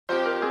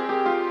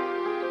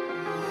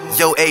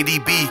Yo,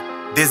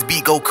 ADB, this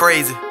beat go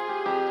crazy.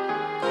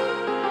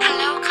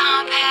 Hello,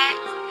 Compact.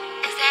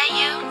 Is that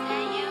you?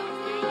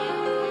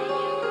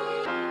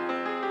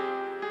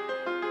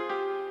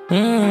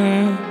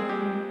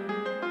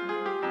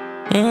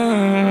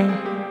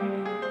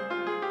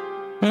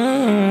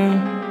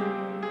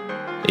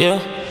 Yeah.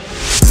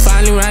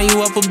 Finally ran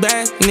you up a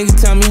bag, nigga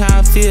tell me how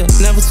I feel.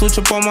 Never switch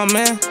up on my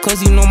man,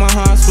 cause you know my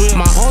heart's real.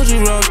 My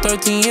OG rub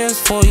 13 years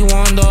before you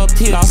wanted to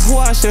appeal. Lost who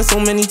I shed so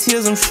many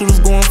tears, them shooters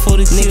going for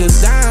the niggas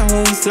dying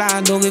when we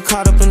slide, don't get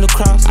caught up in the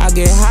cross. I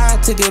get high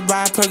to get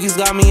by, Perky's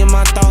got me in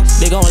my thoughts.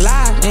 They gon'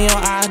 lie in your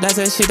eye, that's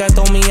that shit that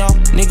throw me off.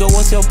 Nigga,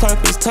 what's your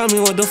purpose? Tell me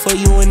what the fuck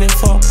you in it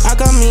for. I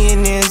got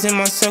millionaires in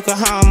my circle,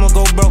 how I'ma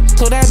go broke?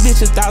 Told that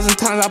bitch 1,000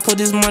 times I put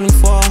this money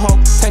for a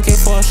hoe. 10K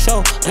for a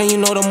show, and you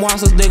know them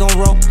monsters, they gon'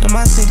 roll. In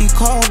my city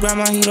cold, grab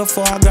my heater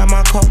before I grab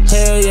my coat.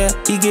 Hell yeah,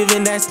 he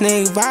giving that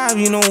snake vibe,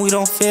 you know we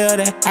don't feel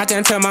that. I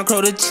can't tell my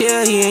crow to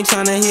chill, he ain't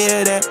tryna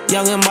hear that.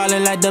 Young and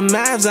ballin' like the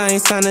Mavs, I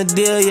ain't signed a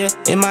deal yet.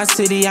 In my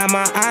city, I'm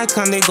my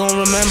icon, they gon'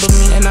 remember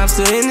me. And I'm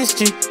still in the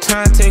street,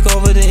 tryna take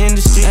over the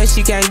industry. And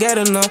she can't get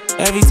enough,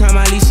 every time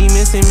I leave she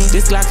missing me.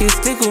 This Glock is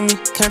stick with me,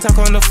 can't talk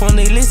on the phone,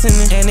 they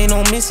listening. And they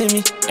don't missing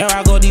me, there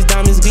I go, these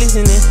diamonds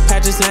glistening.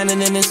 Patches landing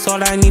in this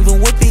sword, I ain't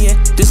even whip it yet.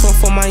 This one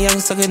for my young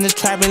suck in the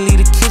trap and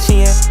leave the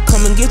kitchen, yeah.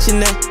 Come and get your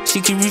neck,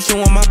 she keep reaching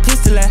with my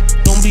pistol at.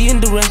 Don't be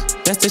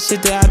indirect, that's the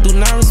shit that I do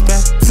not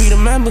respect. Free the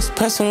members,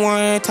 pressing one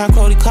anti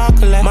Cody car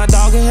collect. My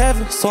dog in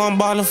heaven, so I'm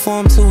ballin'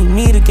 for him till we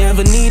meet again.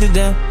 Never needed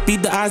them,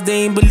 beat the odds,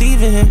 they ain't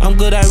believing him. I'm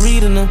good at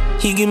reading them,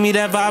 he give me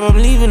that vibe, I'm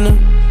leaving them.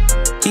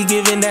 He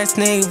giving that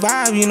snake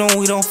vibe, you know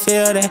we don't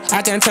feel that.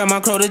 I can't tell my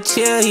crow to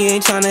chill, he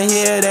ain't tryna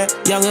hear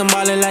that. Young and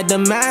ballin' like the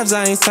Mavs,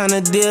 I ain't signed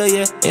a deal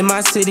yet. In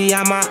my city,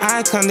 I'm my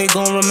icon, they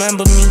gon'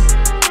 remember me.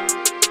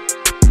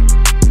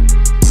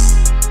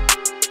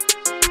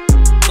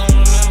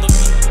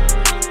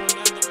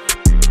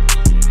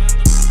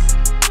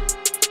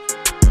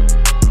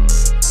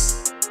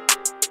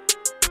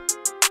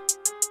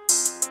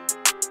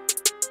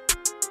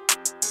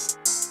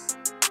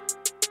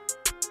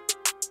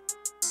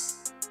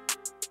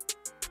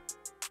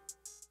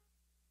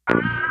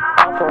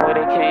 Where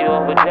they kill you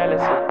over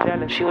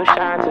jealousy. She was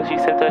shy until she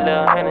sipped a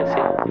little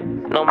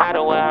Hennessy. No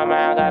matter where I'm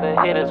at, I got the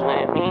hitters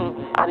with me.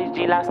 All these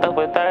G-Lock stuff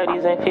with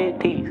 30s and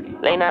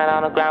 50s. Late night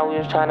on the ground, we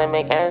was trying to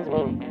make ends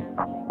meet.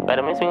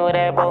 Better miss me with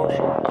that bullshit.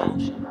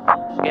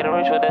 Getting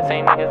rich with the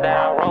same niggas that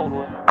I rode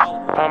with.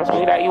 Promise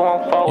me that you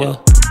won't fold. Yeah.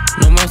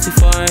 No mercy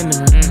for an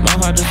enemy. My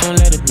heart just won't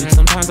let it be.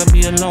 Sometimes I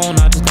be alone,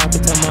 I just gotta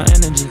protect my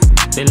energy.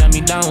 They let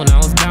me down when I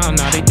was down,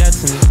 now they dead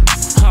to me.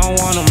 I don't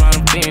want them right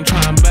if they ain't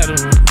trying to better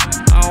me.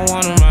 I don't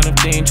want them right if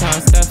they ain't trying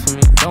to step for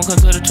me. Don't come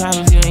to the tribe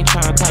if you ain't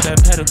trying to talk that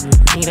pedigree.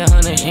 Need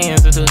 100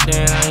 hands until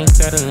then I ain't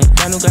settling.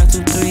 Brand new got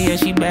 2-3, yeah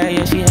she bad,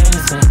 yeah she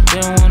hesitant. They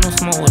don't want no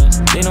smoke with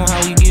us, they know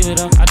how we give it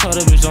up. I told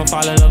the bitch don't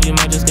fall in love, you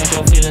might just get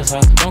your feelings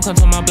hurt. Don't come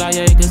to my block,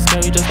 yeah it gets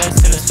scary just like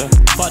sinister.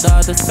 Fuck the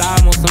other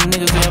side, most some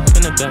niggas they up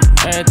in the bed.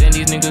 Everything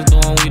these niggas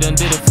doing, we done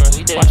did it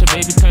first. Watch a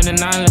baby turn to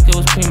 9 like it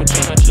was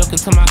premature. Look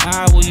into my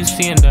eye, what you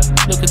seeing there?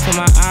 Look into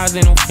my eyes,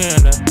 ain't no fear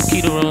in there.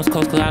 Keep the rooms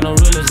close cause I know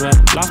real is rap.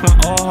 Lost my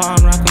old heart,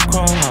 I'm rockin'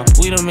 chrome heart.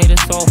 We done made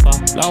it so far,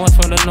 long way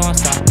from the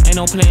Northside. Ain't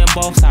no playing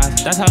both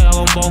sides, that's how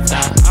y'all gon' both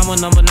die. I'm a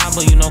number 9,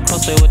 but you know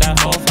close stay with that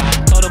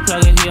 4-5. Told the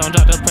plug it, he don't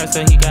drop the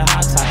Pressa, he got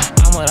hot side.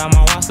 I'm with all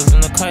my watches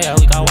in the car, yeah,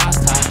 we got watch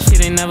time.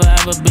 Shit ain't never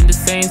ever been the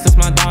same since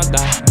my dog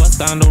died. Bust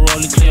down the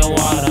rollie, clear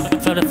water.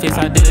 For the face,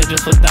 I did it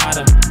just for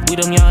data. We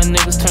them young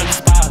niggas turn to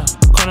spotter.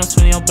 Corner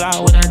spin your block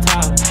with that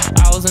top.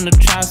 I was in the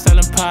trap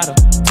selling Prada.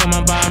 Tell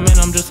my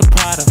environment I'm just a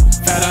product.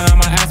 Fat on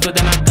my ass, but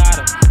then I got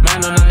her.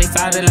 Man on the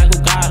side, they like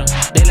who got her.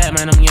 They like,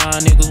 man, them young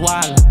niggas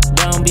wildin'.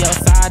 They don't be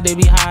outside, they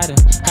be hiding.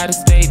 Had to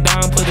stay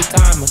down, put the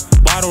timer.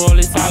 Bottle roll,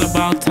 it's all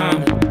about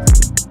timing.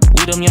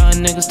 We them young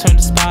niggas turn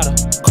to spotter.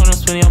 Corner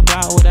spin your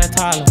block with that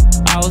Tallup.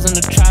 I was in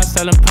the trap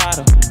selling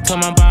Prada. Tell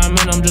my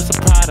environment I'm just a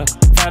product.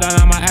 Fat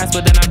on my ass,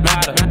 but then I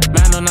got her.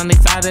 Man on the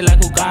side, they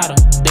like who got her.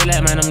 They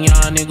like, man, them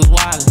young niggas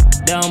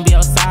wildin'. They don't be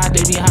outside,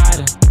 they be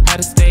hiding. Had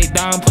to stay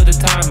down, put the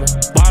timer.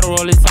 Bottle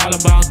roll, it's all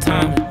about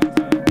timing.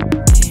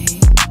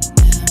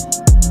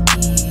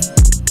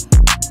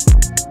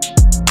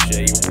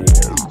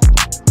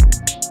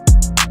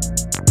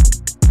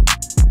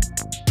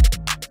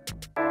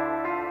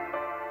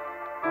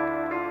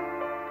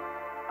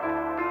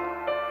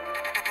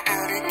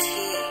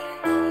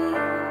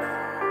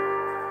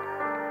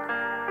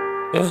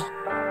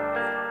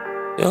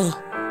 Yeah.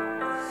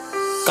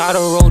 Gotta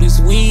roll this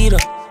weed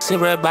up, sit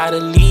right by the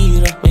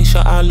leader. Make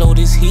sure I load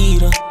this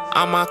heater.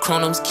 I'm my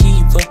chronom's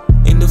keeper,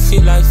 in the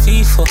field like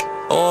FIFA.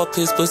 All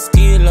piss but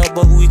still up,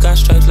 but we got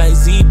stripes like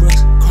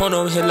zebras.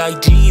 Chrono hit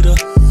like Jeter.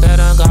 That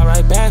I got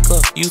right back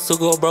up. Used to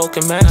go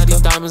broken man. Now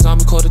these diamonds on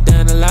me colder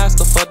than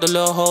Alaska. Fuck the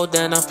little hole,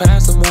 then I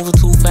passed her, moving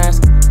too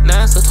fast.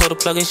 NASA told her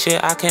plug in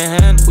shit I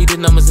can't handle. We did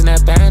numbers in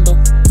that bando.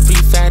 Free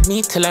fat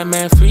meat till that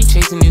man free.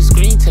 Chasing this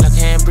screen till I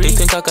can't breathe.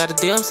 They think I got a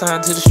damn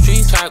sign to the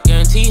streets. Trap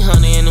guarantee,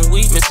 100 in a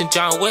week. Missing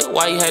John Wick,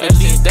 why you had to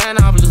leave? Then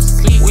I was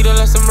asleep. We done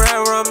let some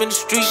rare rum in the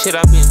street. Shit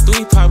I been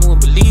through, you probably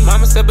wouldn't believe. deep.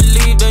 Mama said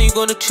believe, then you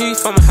gonna treat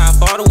from a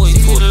half all the way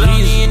to a love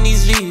me in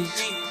these V's.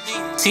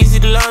 It's easy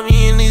to love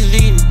me in these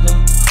V's.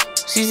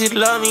 It's easy to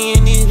love me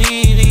in these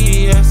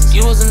V's.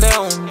 You wasn't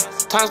there with me.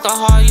 Times got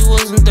hard, you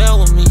wasn't there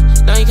with me.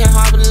 Now you can't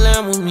hop in the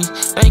lamb with me.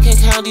 Now you can't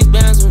count these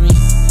bands with me.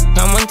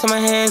 Count money till my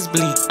hands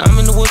bleed. I'm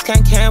in the woods,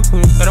 can't camp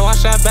with me. Better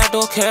watch that back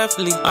door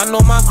carefully. I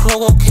know my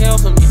crew gon' care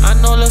for me. I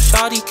know lil'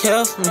 shawty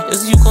care for me.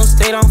 Is you gon'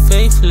 stay down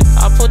faithfully.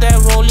 I put that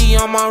rollie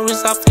on my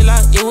wrist, I feel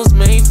like it was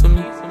made for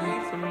me.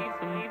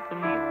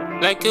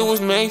 Like it was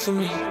made for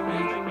me.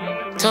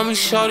 Tell me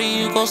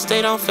shawty, you gon'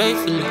 stay down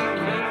faithfully.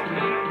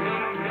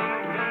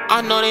 I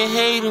know they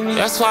hating me.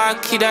 That's why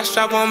I keep that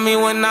strap on me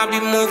when I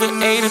be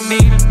moving A to B.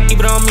 Keep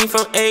it on me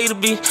from A to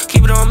B.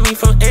 Keep it on me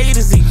from A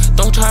to Z.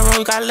 Don't try wrong,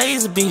 you got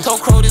laser beam.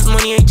 Told Crow this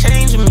money ain't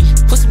changing me.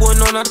 Pussy boy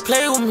know not to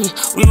play with me.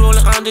 We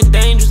rollin' on this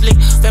dangerously.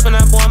 Steppin'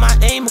 that boy, my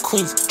aim of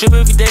queens. Drip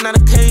every day, not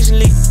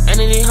occasionally. And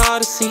it ain't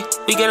hard to see.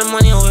 We getting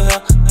money over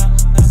here.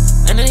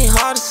 And it ain't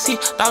hard to see.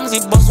 Diamonds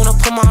they bust when I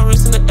put my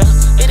wrist in the air.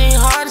 It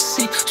ain't hard to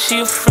see. She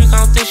a freak,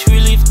 I don't think she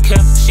really even care.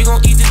 She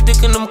gon' eat this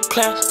dick in them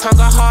clap. Time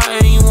got hard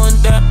and you want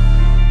that.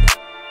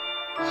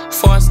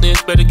 Before I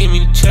snitch, better give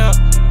me the chair.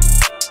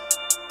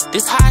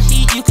 This high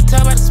heat, you can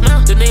tell by the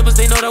smell. The neighbors,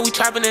 they know that we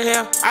trapping in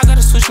here. I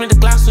gotta switch me to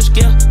glass, switch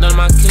gear. None of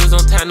my kids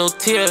don't tap no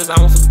tears. I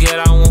won't forget,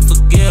 I won't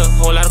forgive.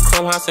 Whole lot of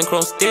chrome house and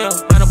chrome steel.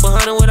 Line up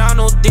 100 without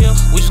no deal.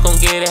 We just gon'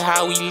 get it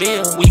how we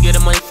live. We get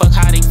the money, fuck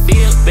how they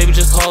feel. Baby,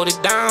 just hold it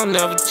down,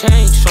 never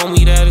change. Show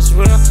me that it's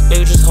real.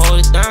 Baby, just hold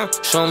it down.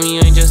 Show me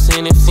you ain't just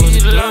in it for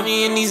the to love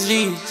me in these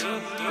V's.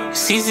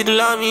 It's easy to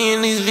love me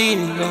in these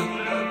V's.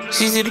 It's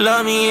easy to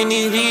love me in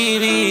these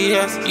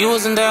V's. You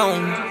wasn't there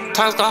with me.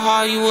 Times got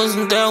hard, you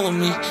wasn't there with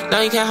me. Now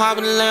you can't hop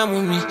in the lamb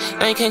with me.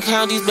 Now you can't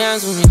count these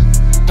bands with me.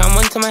 Count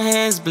money till my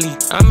hands bleed.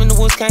 I'm in the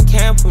woods, can't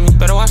camp with me.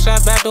 Better watch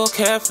that back door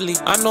carefully.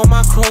 I know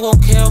my crew gon'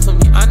 care for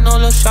me. I know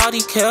lil'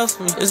 shawty care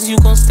for me. Is you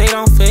gon' stay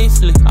down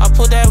faithfully. I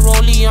put that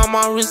rollie on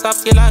my wrist, I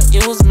feel like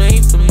it was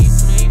made for me.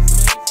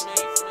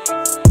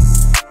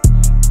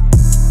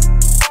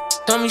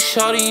 Tell me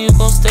shawty, you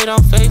gon' stay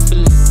down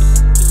faithfully.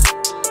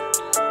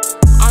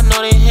 I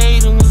know they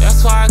hating me.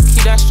 That's why I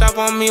keep that strap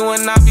on me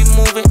when I be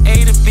moving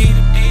A to B.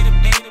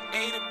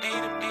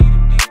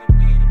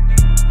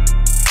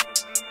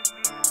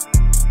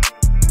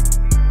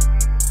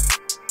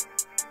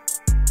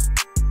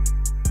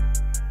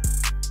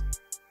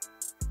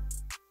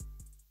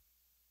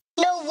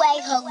 No way,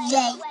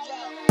 Jose.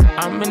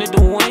 I'm in it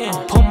to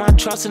win. Put my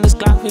trust in this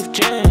Glock 5th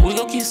gen. We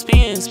gon' keep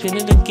spin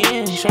it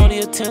again. Shorty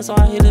a 10, so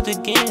I hit it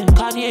again.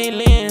 Cartier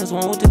lens,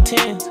 one with the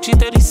 10s.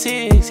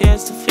 G36, yeah,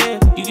 it's the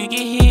 5th. You can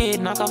get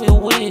hit, knock off your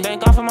wig.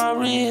 Bank off of my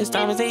wrist,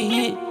 diamonds they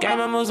hit. Gang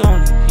members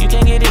only, you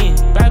can't get in.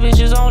 Bad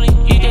bitches only,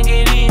 you can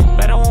get in.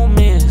 Better won't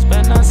miss,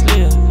 better not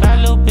slip.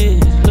 Bad little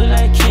bitch, look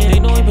like Ken. They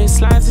know it been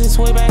sliding since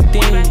way back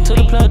then. Took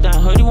the plug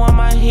down, heard you on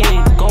my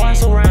head. Go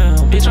ass around,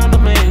 bitch I'm the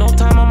man. No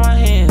time on my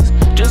hands,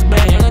 just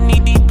bang, I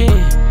need deep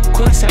in.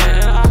 Quicksand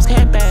and the ops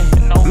can't back.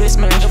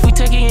 Mismatch, if we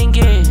take it and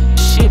get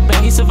shit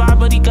back. He survived,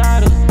 but he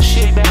got her.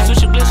 Shit back,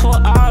 switch your glitz for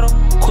an auto.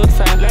 Quick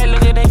fat, like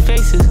look at they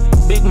faces.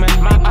 Big man,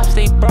 my ops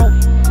they broke.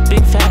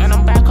 Big fat, and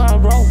I'm back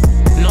on road.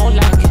 No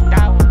like it.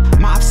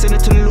 My ops in it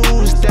to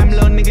lose. Them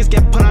little niggas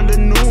get put on the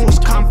news.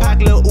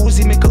 Compact little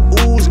Uzi, make a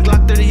ooze.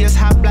 Glock 30s,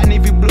 half black,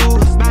 navy blue.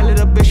 Bad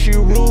little bitch, she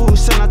rude.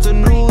 Send out the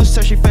news.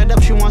 Said she fed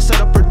up, she want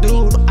set up her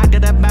dude. I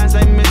get that Bandz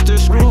like Mr.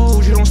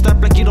 Scrooge. You don't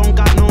step like you don't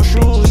got no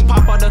shoes.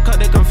 Pop out the cut,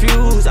 they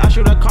confused. I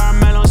shoot a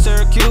caramel on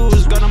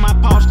Syracuse. Gun on my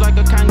pouch like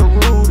a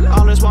kangaroo.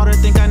 All this water,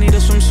 think I need a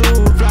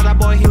swimsuit. Fly that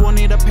boy, he won't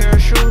need a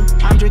parachute.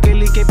 I'm drinking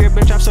leak, give your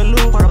bitch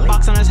absolute. Put a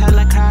box on his head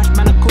like Crash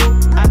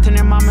Bandicoot. I turn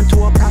your mom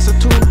into a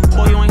prostitute.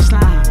 Boy, you ain't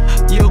slime,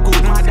 you a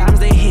goof. My diamonds,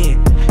 they hit.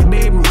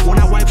 Babe Ruth, when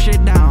I wipe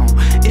shit down,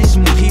 it's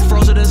smooth, he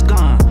froze it, it's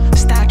gone.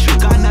 Statue,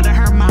 got nut in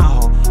her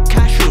mouth.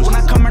 Cashews, when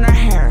I come in her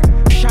hair.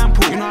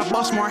 Shampoo, you know I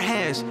bust more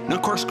heads than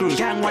corkscrews.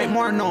 Gang white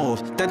more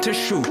nose than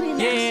tissue.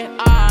 Yeah,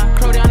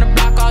 Crody on the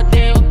block all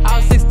day. I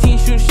was 16,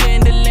 shoot shit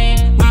in the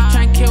lane. We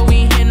tryna kill, we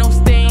ain't hit no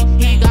stain.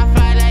 He got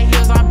fly like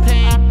heels on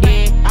plane.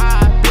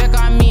 Yeah, big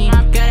on me.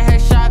 Got a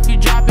headshot if you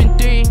dropping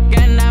 3.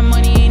 Getting that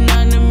money ain't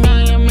nothing to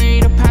me. I'm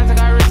married to pants, I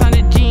got wrist on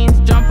the jeans.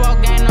 Jump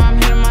out gang, know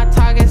I'm hitting my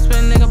target.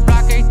 Spin nigga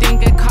block, everything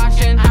get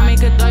caution. I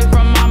make a dolly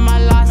from all my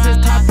losses.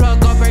 Top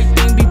plug up,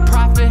 everything be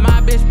profit.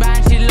 My bitch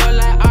bad, she look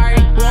like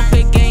Ari. Won't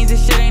play games,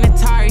 this shit ain't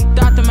Atari.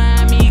 Dr.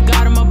 Miami, he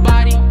got him a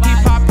body. He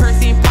pop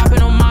Percy,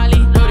 poppin' on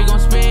Molly. Brody gon'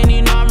 spin,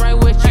 you know I'm right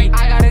with you.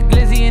 I got a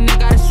glizzy and they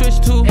got a switch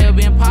too. It'll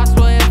be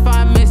impossible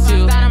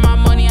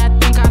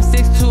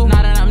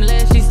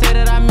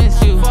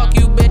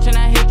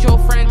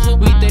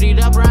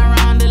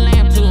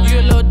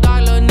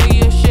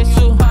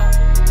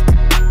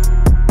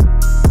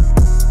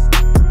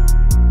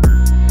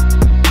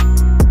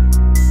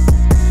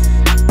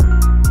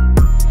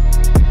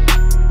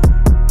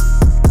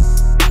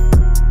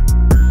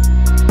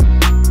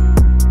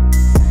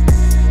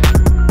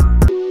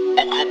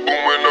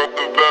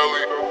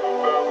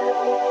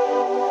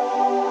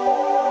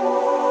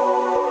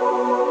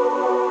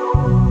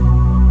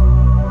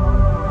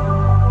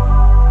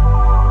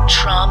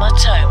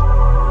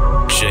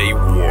Summertime.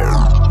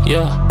 J1.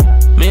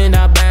 Yeah, me and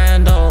that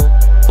bando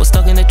was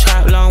stuck in the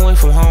trap, long way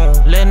from home.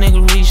 Let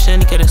nigga reach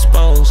and he get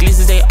exposed.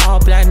 Glizzies, they all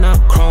black, not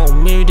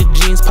chrome. Mirror the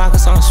jeans,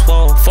 pockets on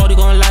swole. 40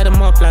 gon' light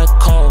them up like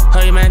coal.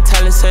 Heard your man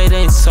tell it, say it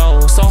ain't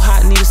so. So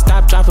hot, need to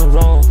stop, drop and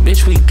roll.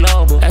 Bitch, we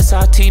global.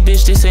 SRT,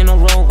 bitch, this ain't no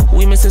rover.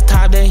 We missed his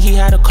top, then he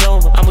had a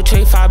clover. I'm a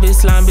trade 5, bitch,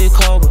 slime, big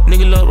cobra.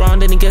 Nigga look wrong,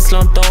 then he get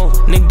slumped over.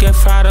 Nigga get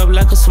fried up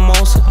like a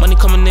samosa. Money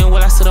coming in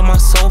while I sit on my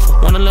sofa.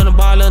 Wanna learn the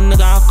ball, little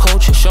nigga, I'll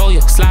coach you. Show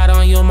you, slide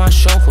on you, my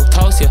chauffeur.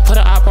 Toast ya, put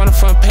a op on the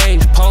front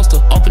page, poster.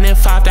 Open it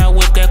 5, that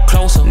whip get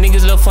closer.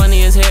 Niggas look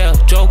funny as hell,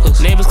 jokers.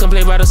 Neighbors can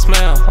play by the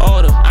smell,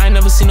 odor. I ain't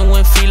never seen a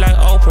win free like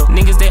Oprah.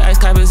 Niggas, they ice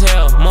cap as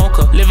hell,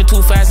 mocha. Living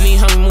too fast, lean,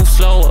 homie, move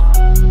slower.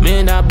 Me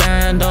and that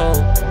bando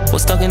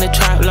was stuck in the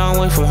trap, long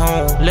way from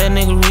home. Let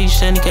nigga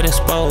reach and he get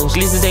exposed.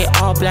 Glizzies, they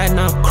all black,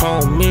 not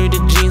chrome. Mirror the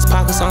jeans,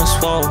 pockets on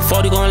swole.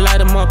 40 gon' light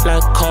them up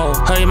like coal.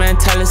 Heard your man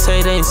tell it, say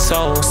it ain't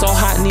so. So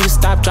hot, need to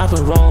stop, drop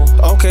and roll.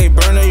 Okay,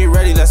 Burner, you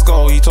ready? Let's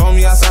go. He told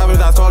me outside,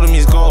 but I told him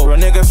he's gold. Real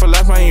nigga for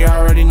life, man, you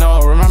already know.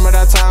 Remember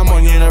that time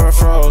when you never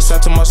froze?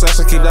 Said too much less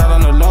to keep that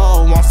on the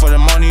low. 1 for the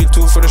money,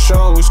 2 for the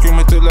show. We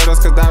screaming through letters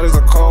cause that is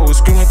a code. We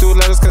screaming through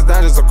letters cause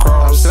that is a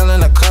crow. I'm still in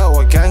the cut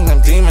with gang,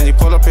 them demons. You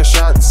pull up your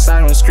shot, the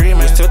siren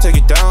screaming. We still take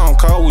it down,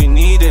 code, we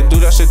need it. Do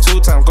that shit 2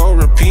 times, go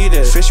repeat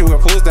it. Fishy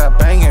with pools that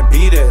bang and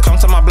beat it. Come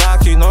to my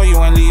block, you know you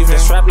ain't leaving.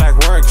 It's rap like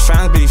work,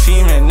 fans be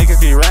fiending. Niggas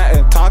be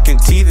ratting, talking,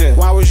 teething.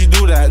 Why would you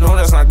do that? No,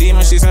 that's not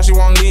demon. She said she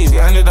won't leave, she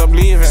ended up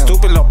leaving.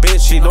 Stupid little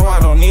bitch, she know I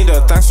don't need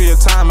her. Thanks for your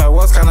time, it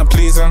was kinda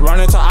pleasing. Run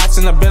into ops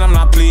in the bin, I'm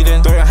not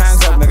pleading. Throw your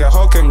hands up, nigga,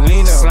 hook him,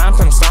 lean him. Slamp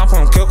him, stomp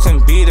him, kill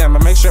him, beat him.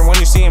 But make sure when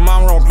you see him,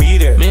 mom won't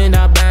beat it. Me and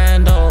that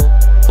bando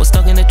was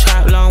stuck in the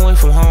trap, long way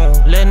from home.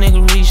 Let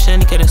nigga reach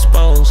and he get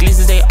exposed.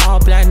 Glizzies, they all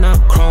black,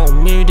 not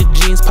chrome. Mirror the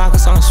jeans,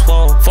 pockets on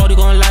swole. 40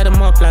 gon' light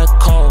them up like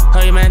coal.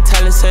 Heard your man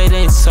tell it, say it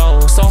ain't so.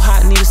 So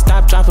hot, need to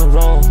stop, drop and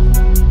roll.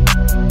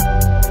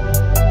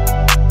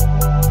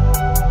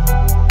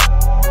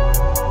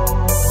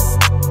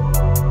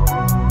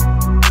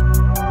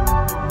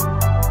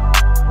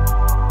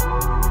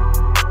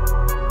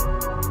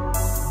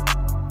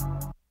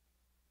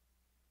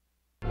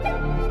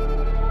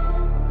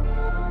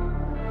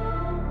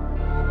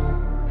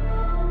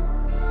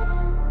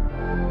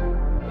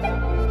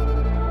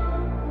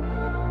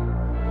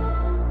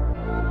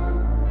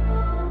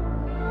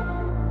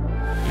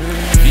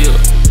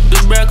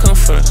 Come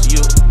first,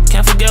 you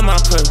can't forget my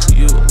purse.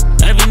 You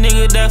every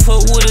nigga that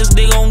fuck with us,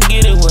 they gon'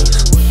 get it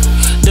worse.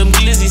 Them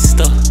glizzy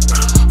stuff,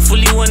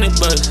 fully when it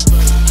burst.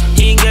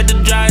 He ain't got the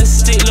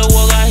driest stick, little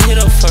walk, I hit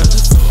up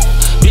first.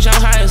 Bitch,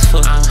 I'm high as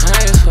fuck.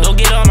 Don't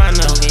get on my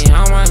nerves.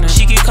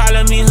 She keep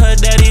calling me her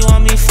daddy,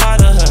 want me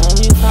father her.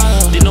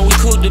 They know we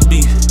cook the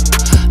beef,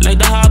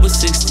 like the Harbor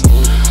 60.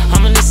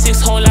 I'm in the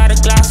 6, whole lot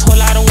of glass, whole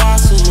lot of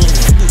wassels.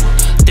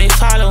 They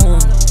follow me,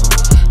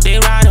 they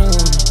riding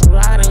with me.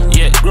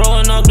 Yeah,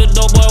 growing up, the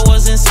dope boy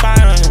was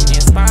inspiring me.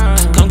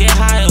 Come get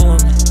higher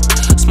with me,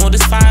 smoke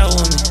this fire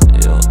with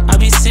me. I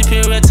be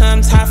sipping red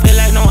times, I feel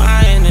like no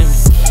iron in me.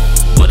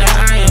 But that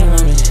iron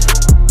with me,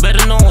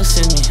 better know what's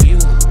in me.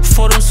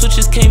 Before them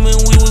switches came in,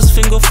 we was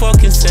finger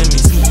fucking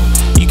semis.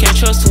 You can't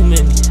trust too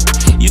many,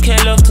 you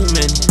can't love too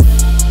many.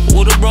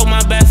 Would've broke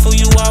my back for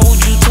you, why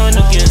would you turn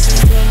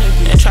against me?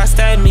 And try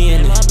stab me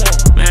in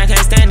it. Man, I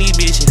can't stand these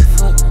bitches,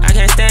 I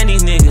can't stand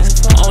these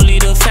niggas. Only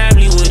the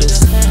family with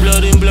us,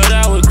 blood in, blood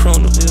out with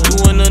Chrono.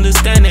 You wouldn't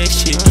understand that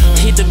shit.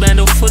 Hit the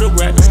bando for the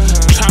rappers,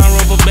 try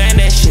and rubber band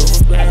that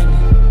shit.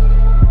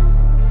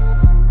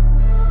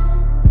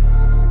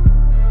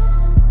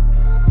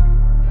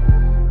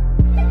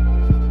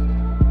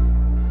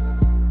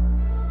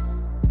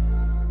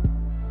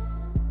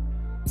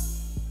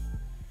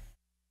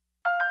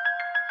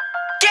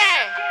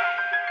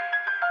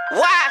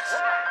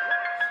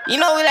 You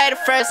know we like the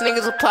first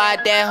niggas who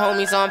pod dead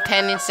homies on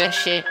pendants and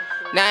shit.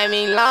 Now I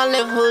mean, long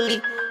live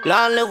Hooli,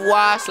 long live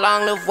Was,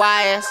 long live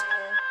Wires.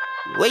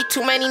 Way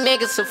too many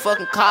niggas to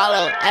fucking call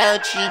out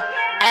LG,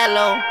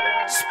 LO,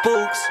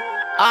 Spooks,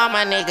 all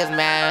my niggas,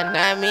 man. Know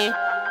what I mean?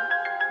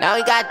 Now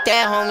we got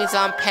dead homies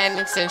on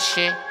pendants and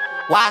shit.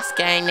 Was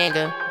gang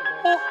nigga.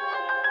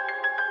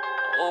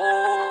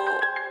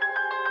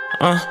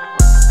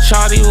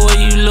 Shawty, what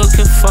you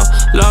looking for?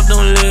 Love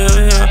don't live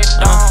here.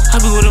 I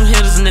be with them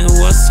hitters, nigga,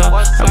 what's up?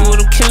 I be with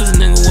them killers,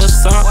 nigga,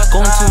 what's up?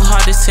 Going too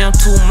hard, they say I'm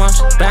too much.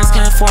 Bands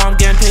can't fall, I'm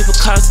getting paper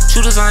cuts.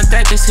 Shooters on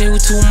deck, they say we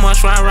too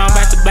much. Ride around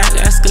back to back,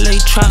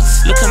 escalate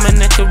trucks. Look at my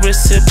neck, a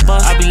wrist, it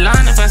bust. I'd be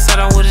lying if I said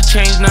I would've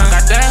changed now.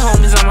 Got that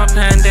homies on my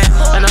pandemic,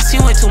 and I see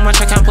way too much,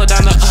 I can't put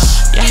down the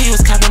Yeah, he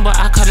was capping, but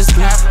I cut his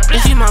bluff.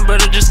 If you my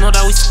brother, just know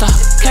that we stop.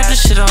 Kept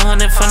this shit 100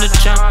 from the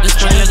jump. This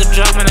one like a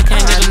drug, man, I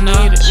can't get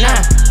enough.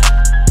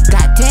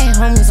 Got dead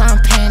homies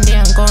on Pandy,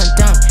 I'm going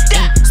dumb.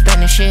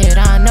 Spending shit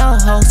on no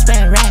hoe,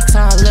 spend racks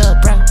on lil'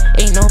 bro.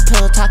 Ain't no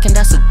pill talking,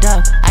 that's a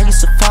dub. I used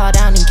to fall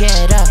down and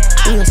get up.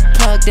 We was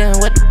plugged in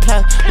with the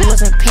plug, we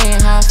wasn't paying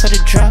high for the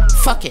drug.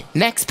 Fuck it,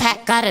 next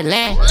pack gotta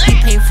land. He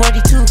paid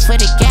 42 for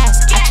the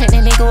gas. I checked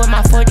that nigga with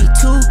my 42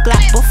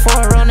 Glock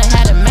before Rona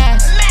had a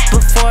mask.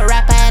 Before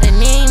rap, I had a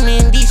name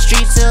in these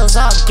streets, it was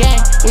all gang.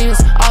 We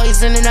was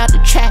always in and out the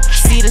trap.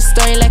 See the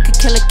story like a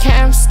killer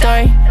cam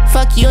story.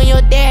 Fuck you and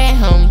your dad,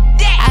 homie.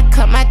 I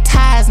cut my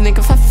ties, nigga,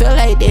 if I feel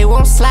like they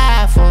won't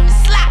slide for me.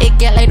 It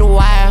get like the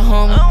wire,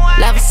 homie.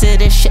 Levels to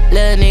this shit,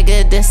 little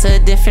nigga, this a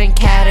different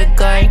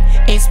category.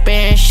 Ain't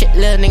sparing shit,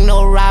 little nigga,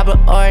 no robber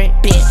or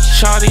bitch.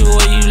 Shawty,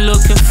 what you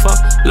looking for?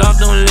 Love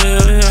don't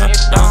live here.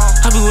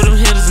 I be with them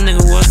hitters,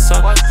 nigga, what's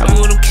up? I be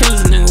with them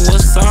killers, nigga,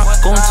 what's up?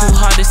 Going too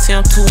hard, they say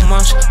I'm too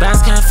much.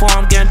 Bands can't fall,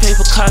 I'm getting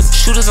paper cuts.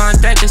 Shooters on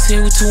deck, they say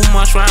we too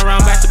much. Ride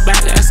around back to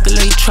back,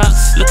 escalate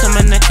trucks. Look at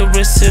my neck and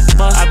wrist, it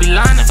bust. I be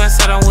lying if I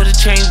said I would've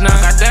changed now.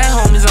 Got that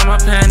homies on my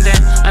pandan,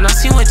 and I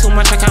see way too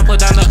much, I can't put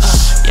down the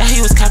Yeah,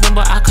 he was capping,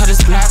 but I cut his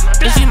block.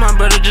 If you my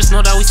brother, just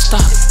know that we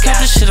stop.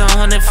 Kept this shit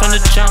 100 from the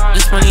jump.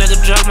 This money like a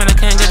drug, man, I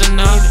can't get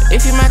enough.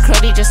 If you my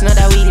cruddy, just know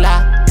that we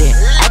locked in.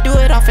 I do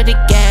it off of the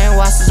gang,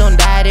 watches don't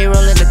die, they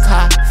roll in the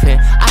coffin.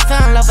 I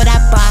fell in love with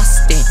that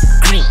Boston.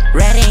 Green,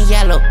 red and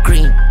yellow,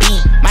 green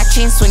bean. My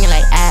chain swinging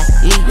like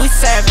athlete. We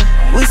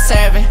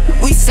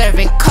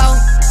serving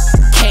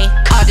cocaine.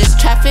 All this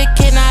traffic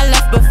and I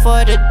left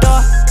before the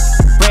door.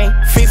 Break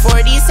free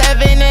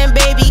 47 and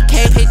baby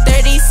K. Pay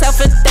 30, sell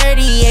for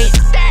 38.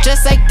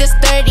 Just like this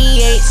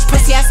 38.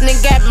 Pussy ass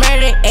nigga got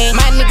murdered, ayy.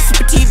 My nigga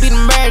Super T be the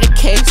murder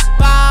case.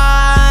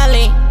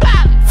 Ballin'.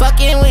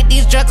 Fucking with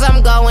these drugs,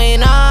 I'm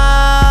going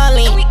all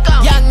in.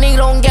 Young nigga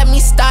don't get me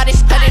started.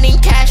 100 in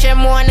cash and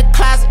more in the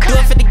closet. Do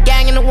it for the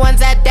gang and the ones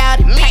that doubt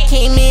it. Pack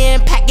came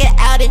in, pack get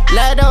out it.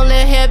 Love don't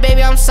live here,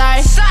 baby, I'm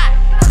sorry.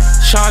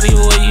 Shawty,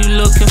 what you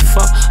looking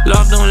for?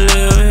 Love don't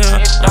live here.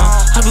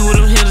 I be with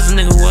them hitters,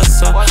 nigga, what's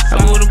up? I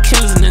be with them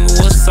killers, nigga,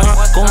 what's up?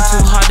 Going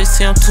too hard, they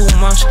say I'm too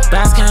much.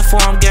 Bands can't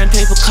fall, I'm getting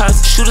paper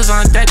cuts. Shooters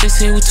on deck, they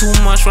say we too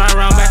much. Ride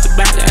around back to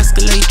back,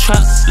 escalate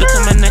trucks. Look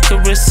at my neck and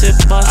wrist, it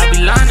bust. I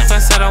be lying if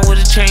I said I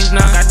would've changed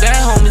now. Got that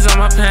homies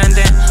on my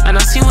pandan, and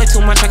I see way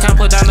too much, I can't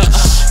put down the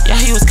Yeah,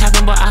 he was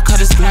capping, but I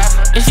cut his block.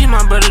 If you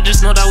my brother,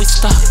 just know that we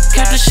stop.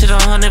 Kept this shit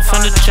 100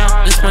 from the jump.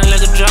 This money like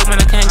a drug, man,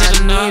 I can't get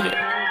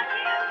enough.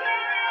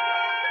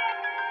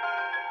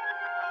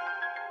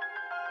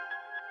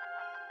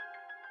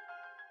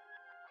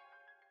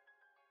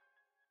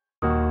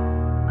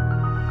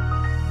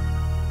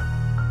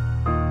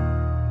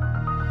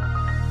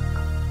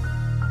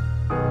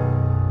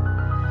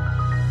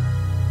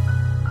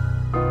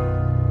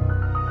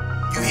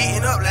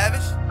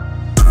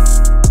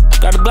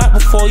 Got a Glock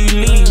before you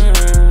leave.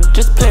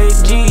 Just play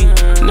G.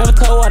 Never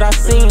tell what I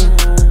seen.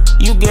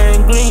 You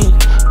getting green.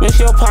 Make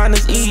sure your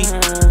partners eat.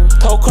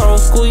 Toe curl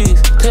squeeze.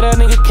 Till that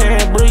nigga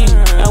can't breathe.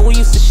 And we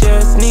used to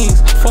share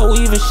sneaks. Before we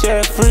even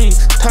share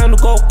freaks. Time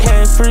to go,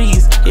 can't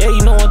freeze. Yeah,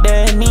 you know what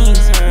that means.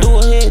 Do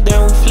a hit,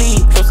 then we flee.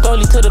 From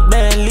Stoli to the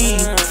band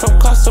lead. From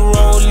Costa To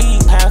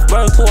Rollies. Half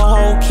bird to a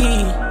whole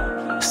key.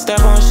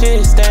 Step on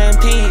shit,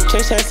 stampede.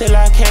 Chase that till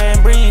I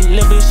can't breathe.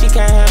 Little bitch, she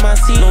can't have my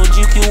seat. No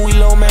GQ, we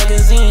low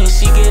magazine.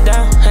 She get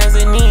down, hands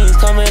and knees.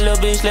 Come here, little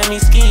bitch, let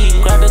me ski.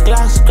 Grab the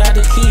glass, grab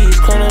the keys.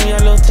 Chrome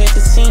yellow, take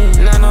the scene.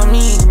 Not on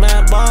me,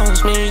 mad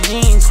bombs, Mary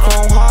jeans,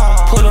 chrome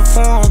hard. Pull a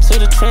phone to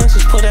the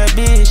trenches, put that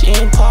bitch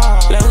in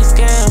park. Let me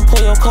scam,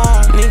 pull your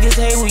car. Niggas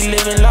hate, we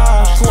living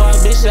large. To our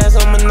bitch, that's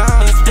a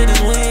menage. Split his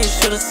wig,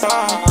 shoulda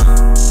saw.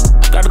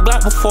 Got a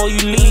Glock before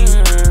you leave.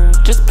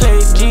 Just play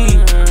G.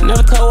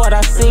 Never tell what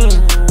I seen.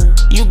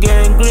 You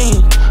getting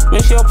green.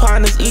 Make sure your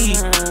partners eat.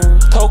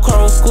 Toe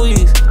curl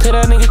squeeze. Till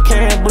that nigga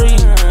can't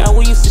breathe. And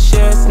we used to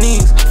share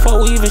sneaks.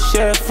 Before we even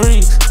share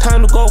freaks.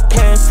 Time to go,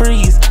 can't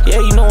freeze.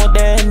 Yeah, you know what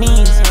that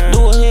means.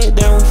 Do a hit,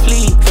 then we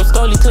flee. From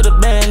Stoli to the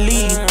band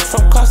lead.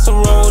 From Costa To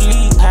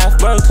Rollies. Half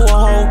bird to a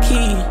whole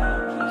key.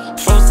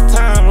 First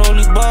time,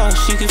 Rolly ball,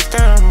 she keep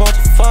staring, about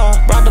to fall.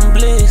 Brought them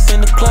blicks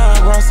in the club,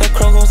 Ross that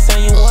Crow gon'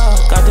 send you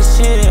up. Got this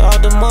shit, all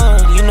the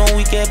mud, you know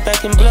we get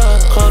back in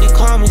blood. Cody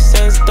call me,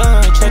 say it's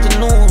done, check the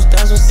news,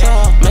 that's what's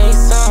up. Made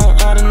sound,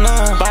 all the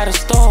none, by the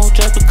stove,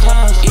 just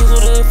because. Easy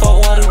to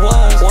for what it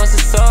was, once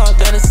it's up,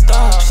 then it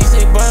stops. She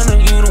say, Burner,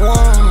 you the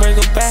one, bring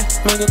her back,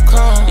 make her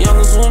come.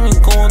 Youngest women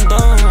going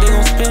dumb, they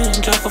gon' spin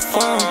just for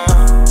fun.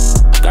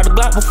 Got a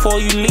Glock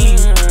before you leave,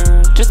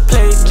 just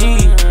play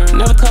G.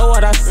 Never tell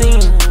what I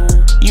seen.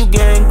 You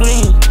getting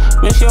green.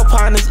 Make sure your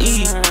partners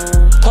eat.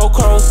 Toe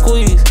curl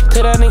squeeze.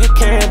 Till that nigga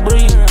can't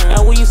breathe.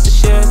 And we used to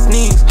share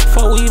sneaks.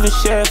 Before we even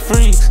share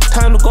freaks.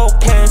 Time to go,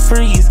 can't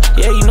freeze.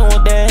 Yeah, you know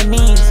what that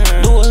means.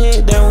 Do a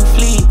hit, then we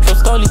flee. From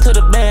Stoli to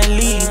the band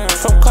lead.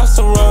 From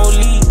Costa To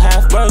Rollies.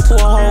 Half bird to a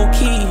whole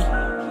key.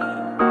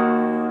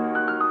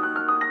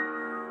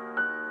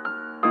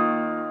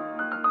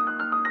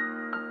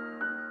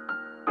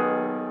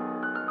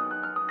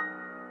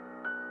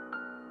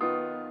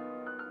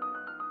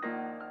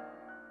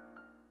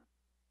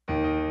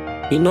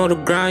 You know the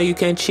grind, you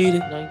can't cheat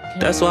it.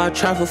 That's why I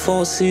travel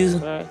for a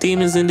season.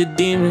 Demons in the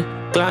demon.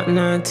 Glock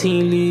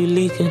 19, leave you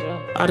leaking.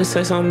 All the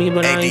sex on me,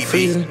 but I ain't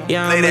freezing.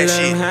 Yeah, I'ma let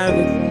them have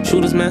it.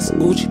 Shooters, master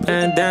Gucci,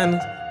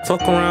 bandanas.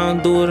 Fuck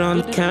around, do it on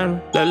the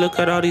camera. Look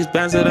at all these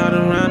bands that I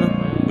done ran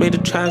them. Made the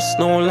trap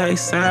snow like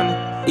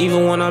Santa.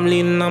 Even when I'm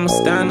leaning, I'ma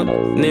stand up,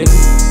 nigga.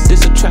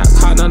 This a trap,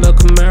 hot, not a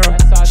Camaro.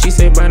 She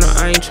say, Burna,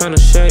 I ain't tryna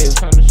shave.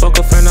 Fuck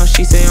a friend, now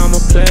she say I'm a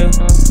player.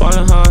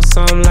 Ballin' hard,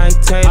 something like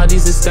Taylor. All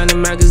these extended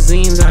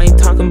magazines, I ain't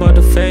talking about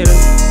the fader.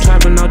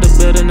 Trapping out the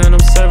building and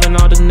I'm serving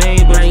all the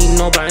neighbors. I ain't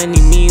know by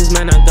any means,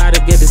 man, I gotta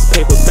get this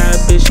paper. Bad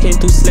bitch came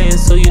through slaying,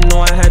 so you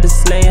know I had to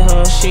slay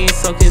her. She ain't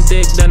sucking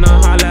dick, then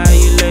I'll holler at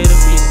you later.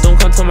 Don't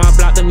come to my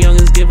block, them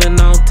youngins giving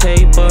out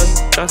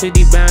tapers. Drop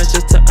 50 bands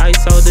just to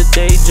ice out the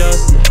day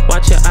just.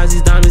 Watch your eyes,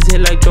 these diamonds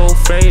hit like Joe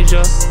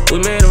Frazier. We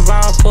made a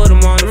vow, put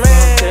them on the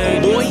front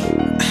page. Boy,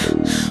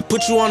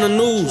 put you on the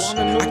news.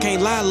 I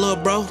can't lie, little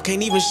bro,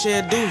 can't even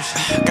share dues.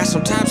 Got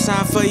some top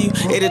side for you,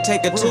 it'll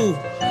take a two.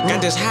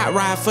 Got this hot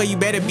ride for you,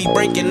 better be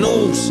breaking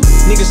news.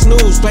 Niggas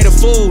snooze, play the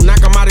fool, knock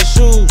him out his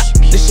shoes.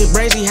 This shit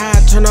brazy high,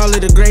 turn all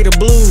of the greater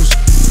blues.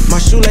 My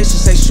shoelaces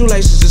say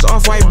shoelaces is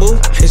off-white, boo.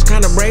 It's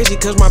kinda brazy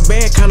cause my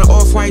bag kinda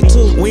off-white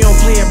too. We don't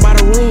play it by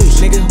the rules,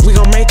 nigga. We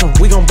gon' make them,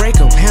 we gon' break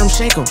them, ham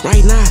shake them.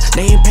 Right now,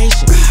 they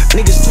impatient.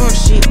 Niggas talk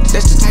shit,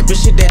 that's the type of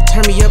shit that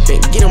turn me up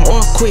and get them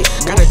off quick.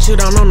 Gotta chill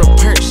down on the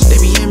perks, they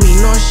be having me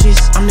nauseous.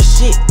 I'm the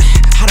shit.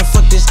 How the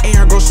fuck this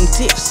AR grow some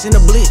tips in a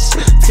blitz?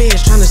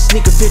 Feds tryna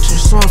sneak a picture,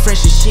 so I'm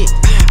fresh as shit.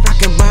 I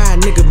can buy a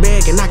nigga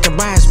bag and I can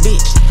buy his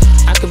bitch.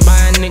 I could buy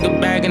a nigga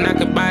bag and I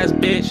could buy his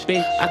bitch.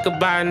 I could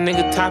buy a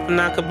nigga top and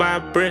I could buy a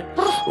brick.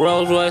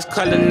 Rolls Royce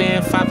colored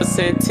in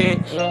 5%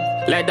 tint.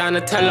 Let down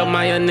the Tallup,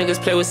 my young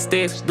niggas play with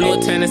sticks.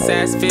 Blue tennis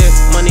ass fit,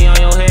 money on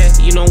your head.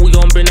 You know we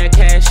gon' bring that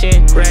cash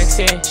in. Racks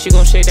in, she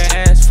gon' shake that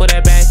ass for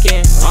that back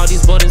end. All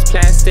these buttons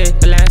plastic,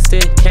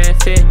 elastic, can't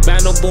fit.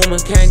 Bando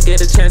booming, can't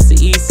get a chance to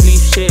eat, sleep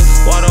shit.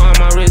 Water on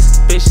my wrist,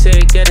 bitch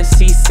said get a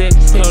seasick.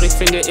 Know they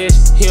finger itch,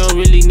 he don't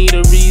really need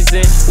a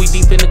reason. We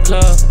deep in the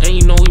club, and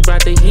you know we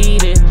brought the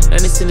heat in.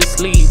 And it's in the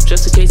sleeve,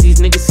 just in case these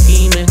niggas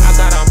scheming. I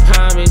got on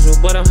Prime Angel,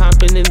 but I'm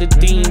hopping in the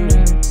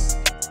demon.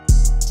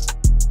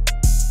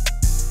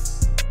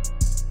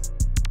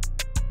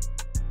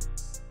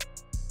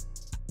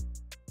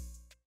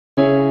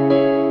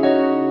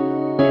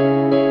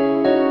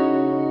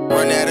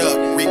 Run that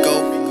up,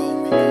 Rico. Beat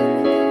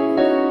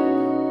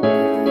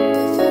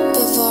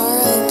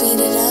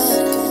it up.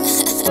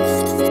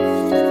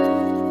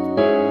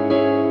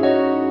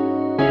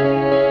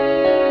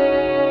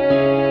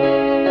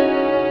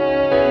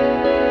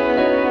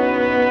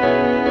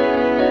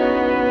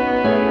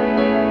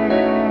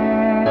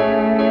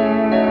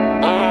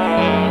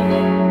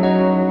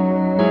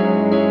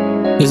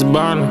 It's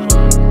Burna.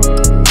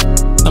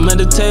 I'm at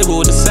the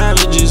table with the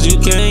savages, you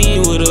can't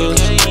eat with us.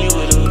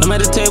 I'm at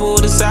the table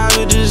with the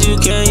savages, you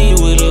can't eat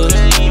with us.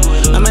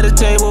 I'm at the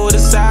table with the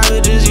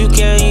savages, you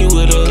can't eat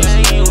with us.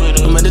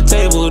 I'm at the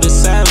table with the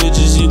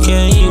savages, you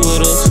can't eat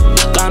with us.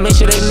 Gotta make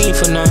sure they need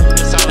for none.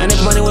 And if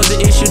money was the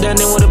issue, then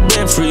it would've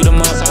been freedom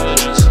up.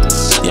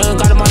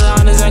 Young got him on the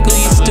honest, I could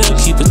still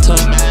keep it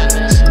tough.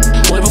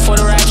 Way before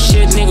the rap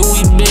shit, nigga, we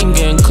been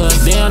getting cut.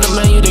 They on the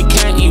menu, they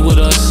can't eat with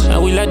us.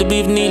 And we like the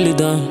beef neatly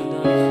done.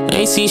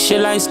 Ain't see shit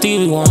like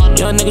Stevie one.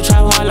 Young nigga try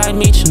hard like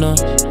me, you know.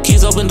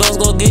 Keys open doors,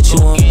 go get you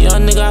one.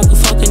 Young nigga, I can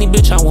fuck any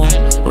bitch I want.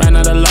 Ran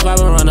out of love, I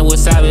been running with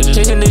savages.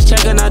 Chasing this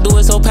check and I do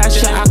it so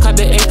passionate. I cut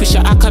the AP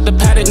shit, I cut the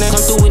paddock now.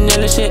 Come through with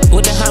nailing shit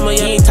with the hammer.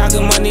 You ain't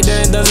talking money,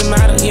 then it doesn't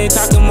matter. You ain't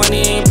talking money,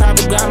 you ain't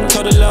proper grab.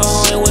 Told the little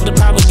homie with the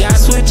proper guy.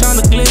 Switch on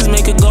the glitz,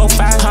 make it go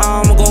fast.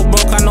 I'ma go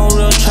broke, I know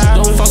real trap.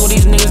 Don't fuck with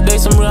these niggas, they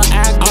some real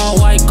act. All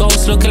white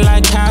ghosts looking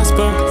like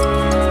Casper.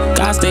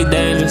 God stay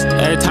dangerous.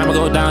 Every time I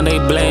go down, they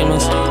blame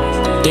us.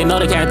 They know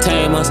they can't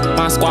tame us.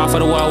 My squad for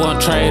the world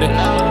won't trade it.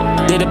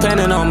 They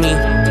depending on me.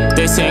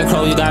 They saying,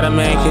 Crow, you gotta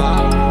make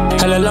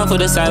it. Hella love for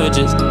the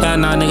savages. Hell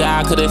nah, nigga,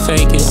 I couldn't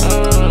fake it.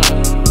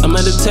 I'm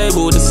at the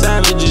table with the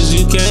savages,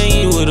 you can't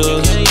eat with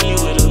us.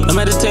 I'm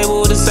at the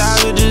table with the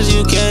savages,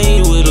 you can't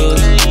eat with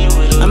us.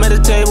 I'm at the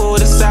table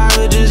with the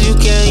savages, you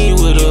can't eat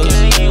with us.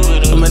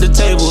 I'm at the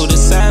table with the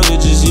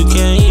savages, you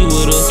can't eat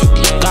with us.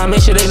 Gotta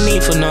make sure they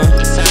need for none.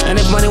 And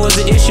if money was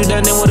the issue,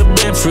 then it would've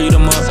been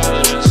freedom up.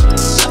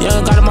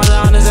 Young got him on the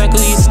honest, I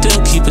could still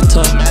keep it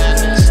tough.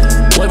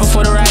 Way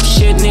before the rap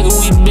shit, nigga,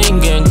 we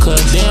been getting cut.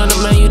 They on the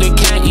menu, they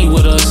can't eat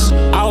with us.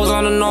 I was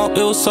on the north,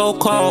 it was so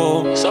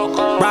cold.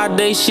 Broad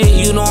day shit,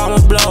 you know I'ma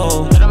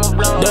blow.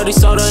 Dirty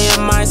soda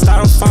in my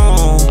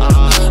styrofoam.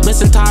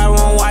 Missing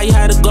Tyrone, why you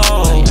had to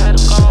go?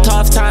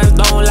 Tough times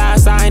don't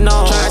last, I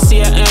know. Tryna see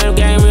an end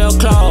game real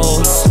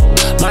close.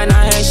 Might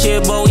not have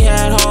shit, but we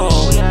had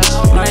hope.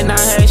 Might not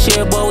have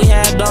shit, but we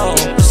had dough.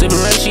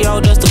 Sippin' ratio,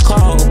 just a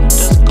cold.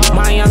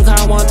 My young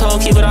car one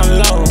told, keep it on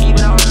low.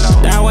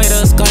 That way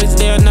the scuzzies,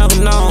 they'll never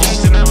know.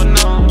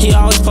 He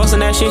always posting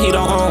that shit he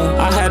don't own.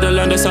 I had to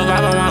learn to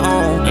survive on my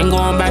own. Ain't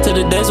going back to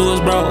the days it was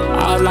broke.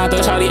 I was locked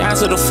up, Charlie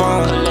answer the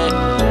phone.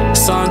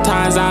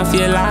 Sometimes I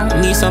feel like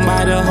I need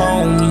somebody to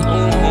hold me.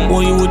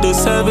 When you with the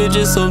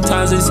savages,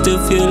 sometimes they still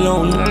feel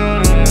lonely.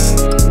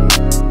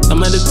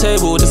 I'm at the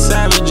table with the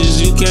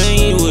savages, you can't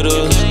eat with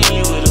us.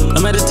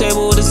 I'm at the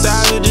table with the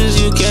savages,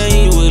 you can't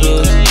eat with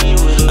us.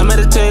 I'm at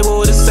the table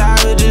with the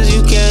savages,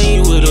 you can't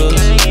eat with us.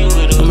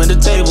 I'm at the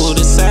table with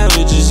the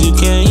savages, you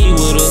can't eat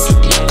with us.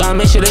 Gotta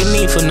make sure they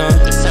need for none.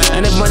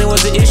 And if money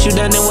was the issue,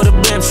 then they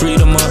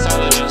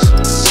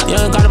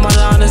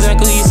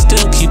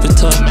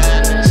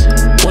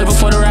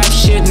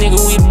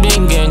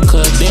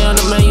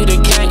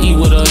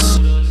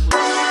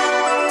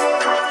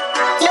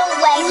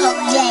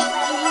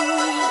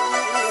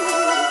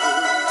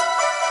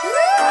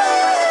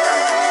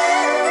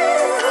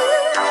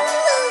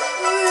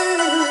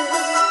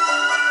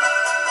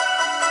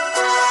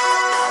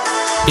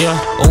Yeah,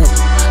 oh,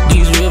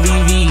 these real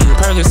VVs.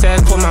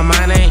 Percocets put my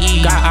mind at ease.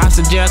 Got ops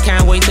in jail,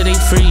 can't wait till they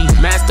free.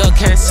 Masked up,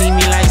 can't see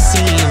me like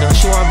Cena.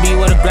 She wanna be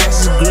where the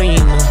grass is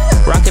green.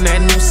 Rockin'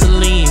 that new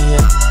Celine.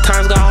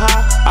 Times got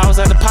hot, I was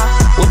at the pop,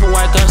 whip a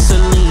white girl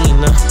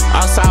Selena.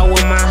 Outside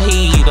with my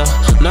heater,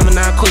 number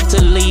 9 quick to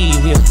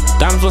leave, yeah.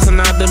 Diamonds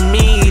bustin' out the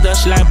meter,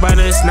 she like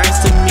brother, it's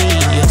nice to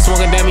meet ya.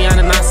 Smoking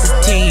Damiana, not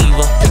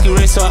sativa. Picky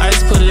ring so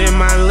ice, put it in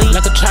my lean.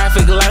 Like a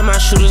traffic light, my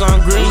shooters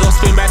on green. Gon'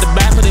 spin back to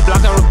back, put it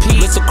block and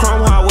repeat. It's a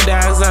chrome heart with the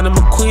Alexander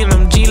McQueen.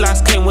 Them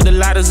G-locks came with the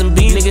ladders and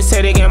beams. Niggas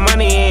say they got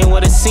money, ain't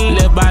what it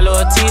seems. Live by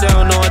loyalty, they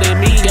don't know what it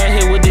means. Got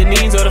hit with the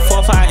knees or the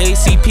 4-5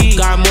 ACP.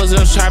 Got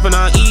Muslims trapping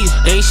on E.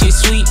 Ain't shit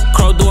sweet,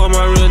 crow do on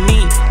my real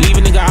knee. Leave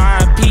a nigga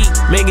RIP,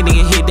 make a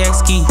nigga hit that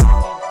ski.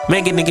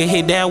 Make a nigga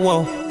hit that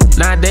whoa.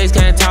 Nowadays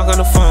can't talk on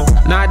the phone.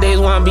 Nowadays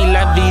wanna be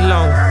left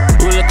alone.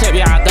 Real clip,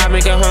 yeah, I gotta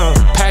make it home.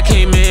 Pack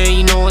came in,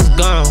 you know it's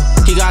gone.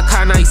 He got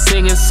caught night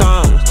singing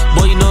songs.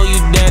 Boy, you know you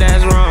dead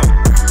ass wrong.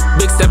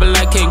 Big steppin'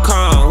 like King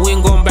Kong. We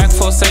ain't going back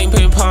for St.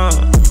 Ping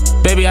Pong.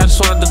 Baby, I just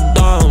want the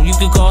dome. You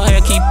can go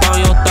ahead, keep on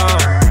your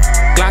thumb.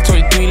 Glock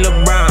 23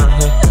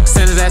 LeBron.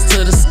 Send his ass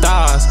to the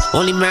stars.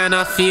 Only man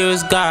I fear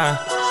is God.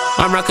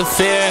 I'm rockin'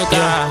 fair,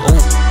 God.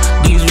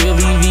 Ooh, these real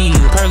VVs.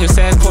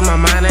 Percocets put my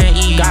mind at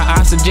ease. Got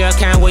ops in jail,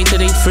 can't wait till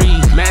they free.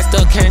 Masked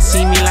up, can't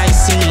see me like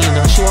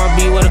Cena. She wanna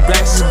be where the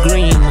grass is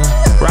green.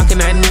 Rockin'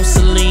 that new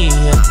Celine.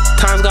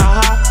 Times got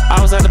hot,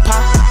 I was at the pop,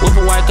 whip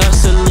a white girl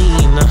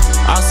Selena.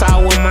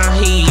 Outside with my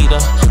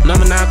heater,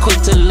 number 9 quick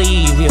to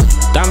leave, yeah.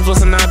 Diamonds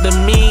bustin' out the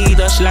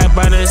meter, she like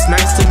brother, it's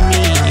nice to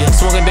meet ya.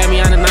 Smoking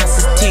Damiana, not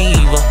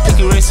sativa.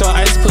 Picky ring so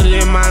ice, put it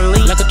in my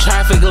lean. Like a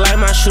traffic light,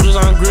 my shooters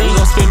on green.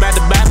 Gon' spin back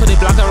to back, put it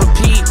block and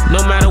repeat.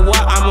 No matter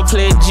what, I'ma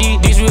play a G.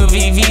 These real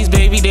VVs,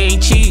 baby, they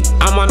ain't cheap.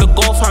 I'm on the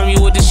go from you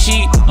with the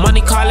sheet.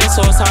 Money calling,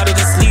 so it's harder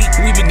to sleep.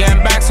 We been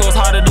getting back, so it's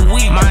harder to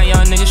weep. My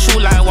young nigga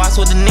shoot like watch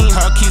with the knee.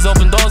 Her keys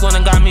open doors, one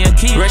and got me a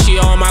key.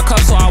 Ratio on my cup,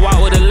 so I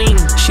walk with a lean.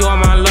 She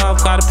want my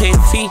love, gotta pay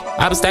the fee.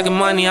 I been stacking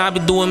money, I be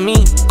doing me.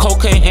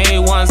 Cocaine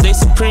A1s, they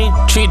supreme.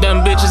 Treat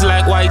them bitches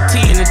like white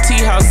tea. In the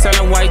tea house,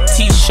 selling white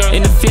t-shirt.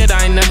 In the field,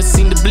 I ain't never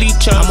seen the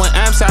bleacher. I'm with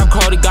Amps, I've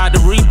called it, got the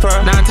Reaper.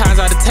 9 times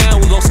out of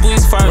 10, we gon'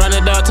 squeeze first. Run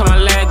it up to my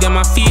leg and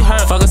my feet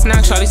hurt. Fuck a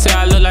snack, shawty say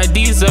I look like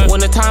Diesel. When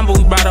the time, but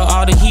we brought out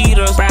all the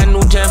heaters. Brand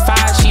new Gen 5,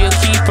 she a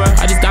keeper.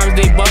 I just diamonds,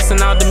 they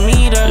bustin' out the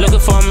meter. Looking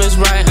for Miss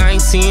Right, I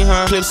ain't seen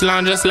her. Clips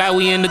long just like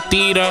we in the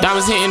theater.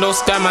 Diamonds hitting those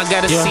stem, I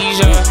got a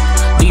seizure.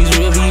 These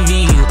real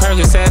VVs.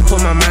 Percocets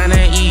put my mind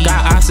at ease.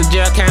 Got ops in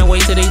jail, can't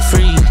wait till they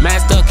free.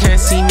 Masked up, can't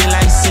see me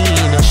like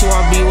Cena. She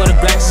wanna be where the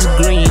grass is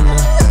green.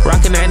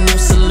 Rockin' that new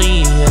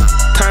Celine.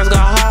 Times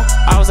got hot,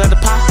 I was at the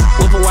pop,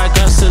 whip a white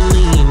girl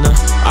Selena.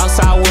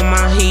 Outside with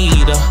my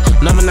heater,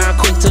 number 9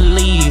 quick to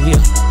leave,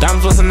 yeah.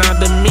 Diamonds bustin' out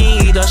the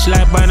meter, she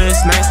like brother,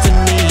 it's nice to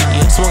meet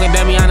ya. Smoking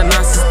Damiana,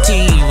 not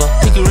sativa.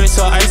 Picky ring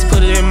so ice,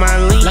 put it in my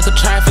lean. Like a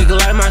traffic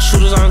light, my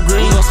shooters on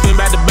green. Gon' spin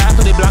back to back,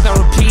 put it block and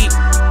repeat.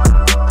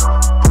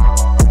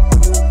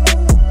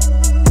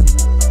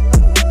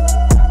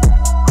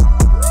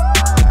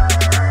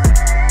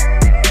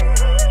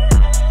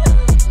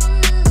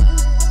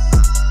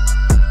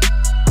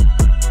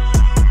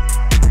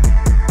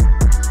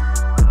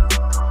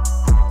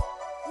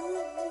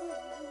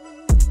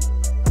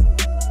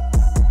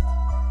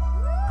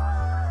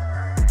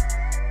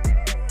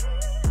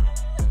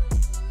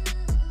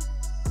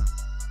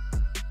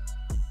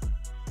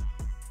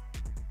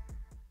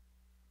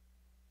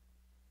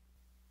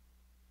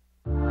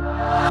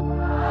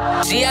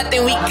 Gee, I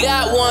think we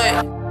got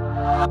one.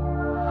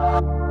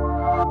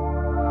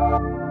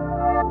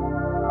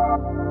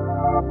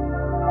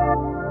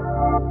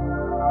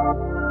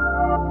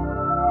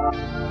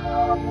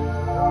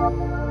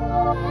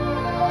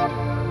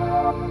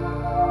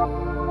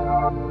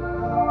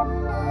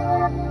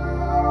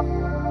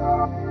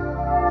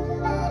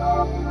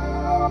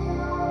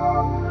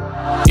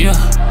 Yeah,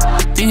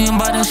 thinking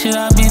about that shit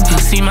I've been through.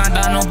 See my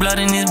dog, no blood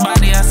in his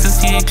body, I still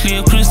see it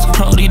clear crystal.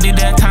 Crody did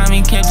that time,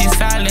 he kept it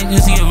silent,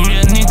 cause he a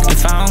real nigga.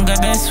 If I don't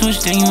got that switch,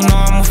 then you know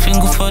I'm a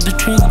finger for the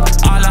trigger.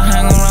 All I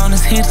hang around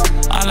is hits,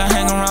 all I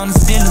hang around is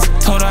dealers.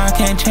 Told her I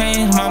can't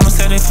change, mama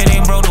said if it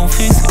ain't broke, don't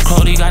fix it.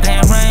 Crody got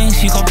that range,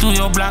 she come through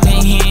your block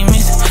and he ain't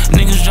miss it.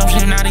 Niggas jump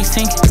shit, now they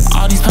sinking.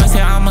 All these punks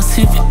say I'm a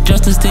civic,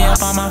 just to stay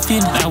up on my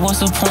feelings. Like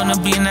what's the point of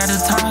being at the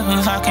top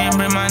if I can't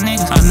bring my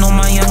niggas? I know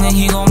my youngin',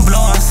 he gon'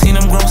 blow, I seen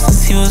him grow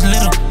since he was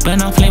little.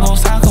 Better not play both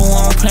soccer, we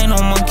don't play no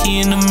monkey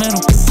in the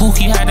middle.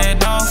 Pookie had that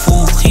dog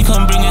food, he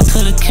couldn't bring it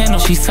to the kennel.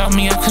 She sucked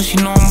me up cause she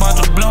know I'm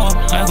about to blow up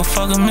like a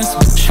fucking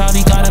missile.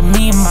 Shawty got a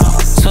mean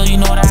mouth, so you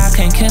know that I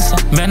can't kiss her.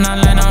 Better not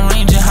let on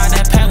range and hide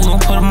that pack, we gon'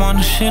 put him on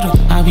the shitter.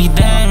 I be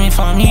damned if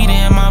I'm eating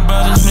and my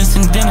brother's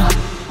missing dinner.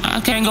 I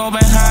can't go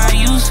back how I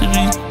used to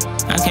be.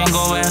 I can't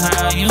go back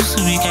how I used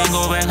to be. Can't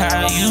go back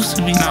how I used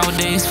to be.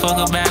 Nowadays, fuck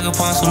a bag up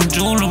on some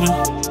jewelry.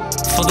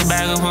 Fuck a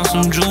bag up on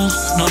some jewels.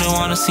 No, they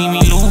wanna see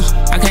me lose.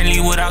 I can't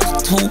leave without the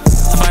tool.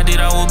 If I did,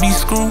 I would be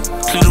screwed.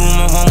 Clear the room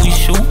up when we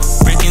shoot.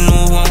 Breaking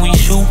news when we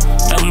shoot.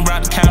 Like we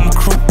brought the camera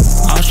crew.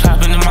 I was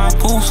trapping in my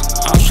goose.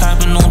 I was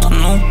trapping new to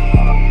new.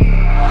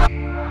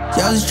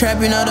 Yo, was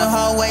trapping other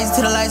hallways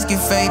till the lights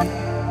get faded.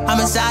 I'm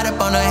inside up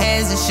on her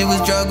hands and shit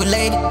was drug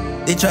related.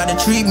 They tried to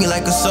treat me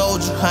like a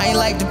soldier, I ain't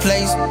like the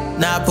place.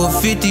 Now I put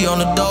 50 on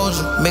the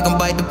doja, make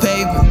them bite the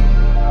pavement.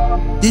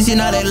 This year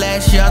not like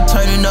last year, I'm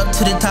turning up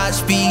to the top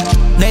speed.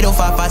 NATO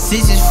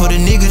 556s for the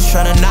niggas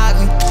tryna knock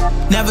me.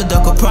 Never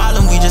duck a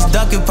problem, we just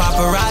duckin'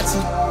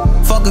 paparazzi.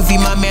 Fuck if he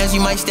my mans,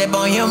 you might step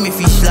on him if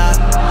he slide.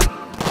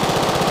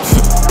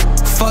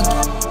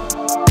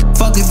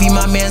 Fuck if he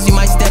my mans, you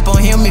might step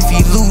on him if he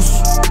loose.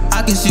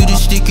 I can see the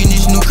stick in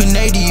this new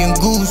Canadian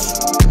goose.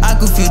 I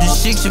can feel the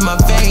 6 in my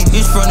vein,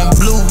 it's running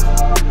blue.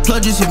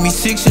 Plug just hit me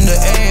 6 in the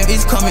air,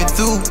 it's coming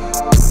through.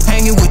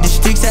 Hanging with the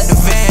sticks at the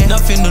van,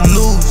 nothing to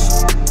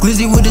lose.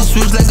 Glizzy with the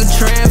switch like a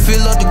tram,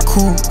 fill up the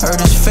coupe. Heard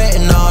it's fat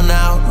and all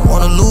now, don't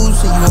wanna lose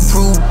and you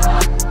improve.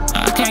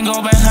 I can't go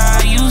back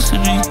how I used to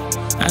be.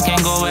 I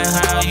can't go back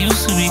how I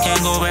used to be.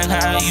 Can't go back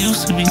how I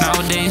used to be.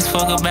 Nowadays,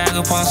 fuck a bag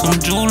upon some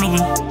jewelry.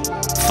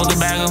 Fuck a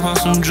bag upon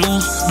some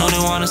jewels. No, they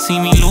wanna see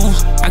me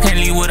lose. I can't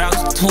leave without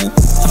the two.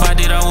 If I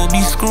did, I would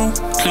be screwed.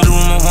 Clear the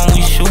room up when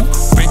we shoot.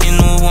 Breaking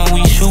news when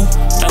we shoot.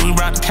 Like we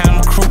brought the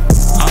camera crew.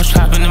 I was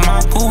trapping in my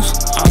goose.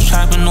 I was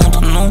trapping new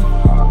to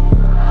new.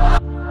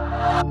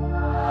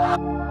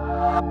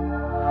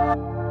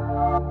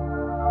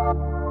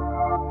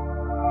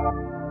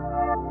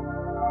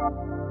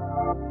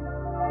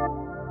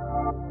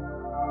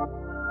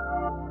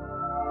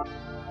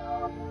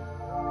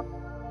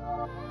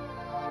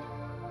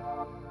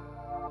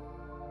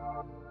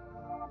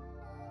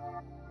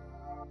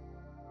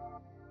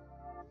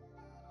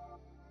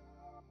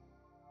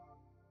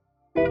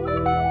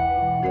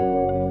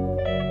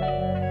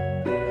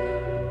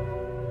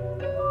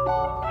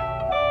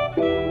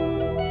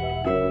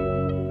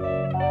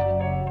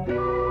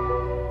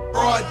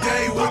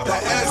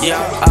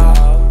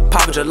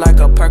 Pop it just like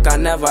a perk, I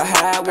never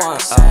had one.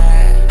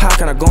 How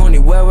can I go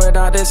anywhere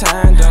without this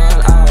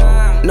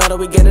handgun? Know that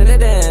we getting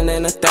it in,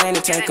 and the thing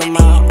to take them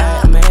out.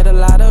 I made a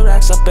lot of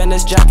racks up in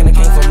this jack, and it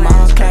came from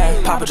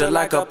Montclair. Pop it just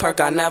like a perk,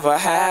 I never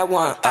had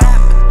one.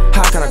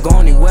 How can I go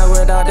anywhere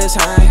without this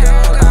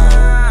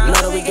handgun? Know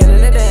that we getting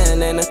it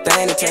in, and the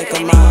thing to take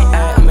them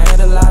out. I made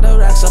a lot of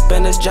racks up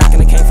in this jack,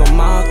 and it came from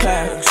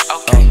Montclair.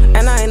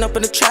 And I ain't up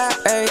in the trap,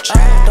 ayy.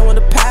 Don't want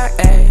the pack,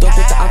 ayy. Don't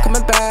think that I'm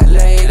coming back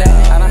later.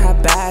 I don't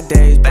have bad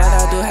days, but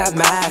I do have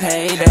mad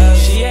heydays.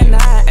 She ain't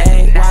not,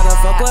 ayy. Why the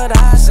fuck would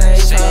I say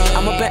so?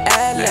 I'm up in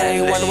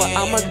LA, wonder what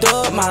I'ma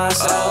do with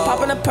myself.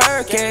 Popping a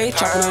Perc, ayy.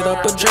 Chopping it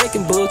up with Drake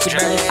and Bootsy,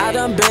 baby. I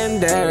done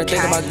been there,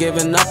 thinking about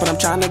giving up, but I'm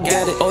trying to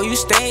get it. Oh, you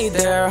stay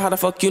there, how the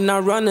fuck you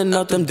not running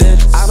up them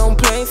digits? I don't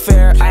play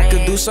fair, I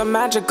could do some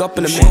magic up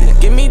in a minute.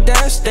 Give me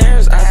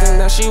downstairs, I think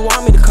that she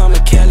want me to come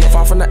and kill it.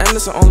 Far from the end,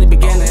 it's the only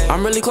beginning.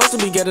 I'm really close to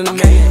be getting a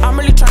million. I'm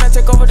really trying to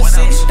take over the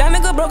city. That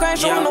nigga broke, I ain't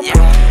showing no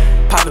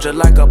proof. Pop it just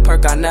like a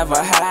perk, I never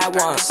had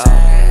one.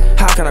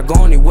 How can I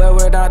go anywhere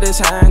without this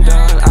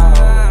handgun?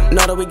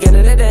 Know that we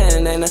getting it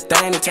in, and the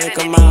thing to take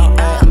them out.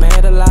 I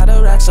made a lot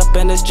of racks up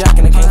in this jack,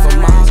 and it came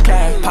from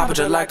Montclair. Pop it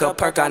just like a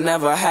perk, I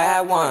never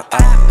had one.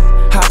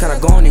 How can I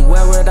go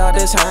anywhere without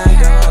this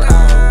handgun?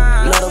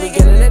 Know that we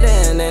getting it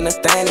in, and the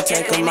thing to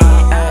take them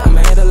out. I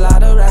made a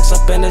lot of racks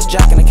up in this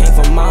jack, and it came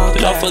from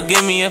Montclair. Lord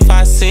forgive me if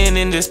I sin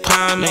in this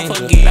palm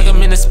angel. Like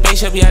I'm in a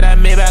spaceship, yeah, that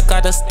Maybach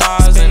got the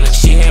stars in it.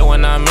 She hate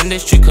when I'm in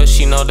this street, cause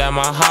she know that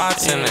my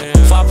heart's in it.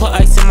 If I put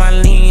ice in my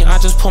lean, I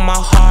just put my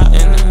heart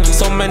in it.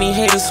 So many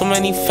haters, so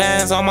many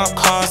fans, all my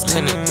cars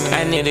tinted.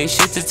 I need they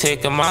shit to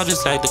take them out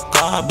just like the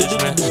garbage,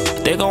 man.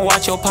 They gon'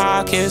 watch your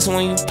pockets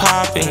when you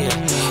pop in.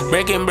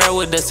 Breaking bread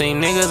with the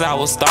same niggas I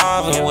was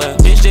starving with.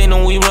 Bitch, they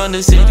know we run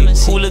the city.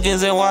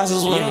 Hooligans and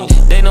watchers with me.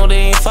 They know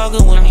they ain't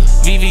fucking with me.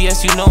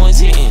 VVS, you know it's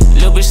hitting.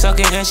 Lil' bitch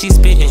sucking and she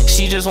spitting.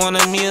 She just want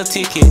a meal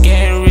ticket,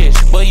 getting rich,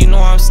 but you know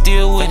I'm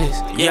still with it.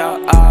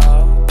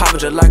 Pop it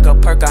just like a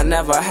perk, I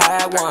never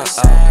had one.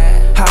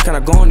 How can I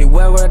go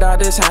anywhere without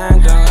this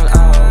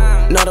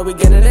handgun? Know that we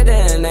getting it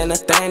in, and the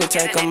thing to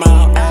take them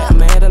out. I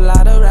made a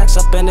lot of racks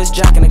up in this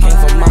jack, and it came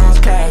from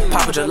Montclair.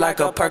 Pop it just like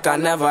a perk, I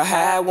never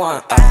had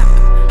one.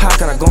 How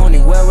can I go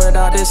anywhere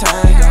without this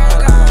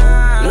handgun?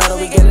 Know that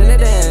we getting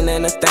it in,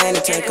 and the thing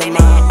to take them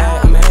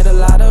out. I made a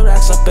lot of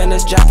racks up in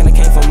this jack, and it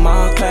came from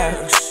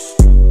Montclair.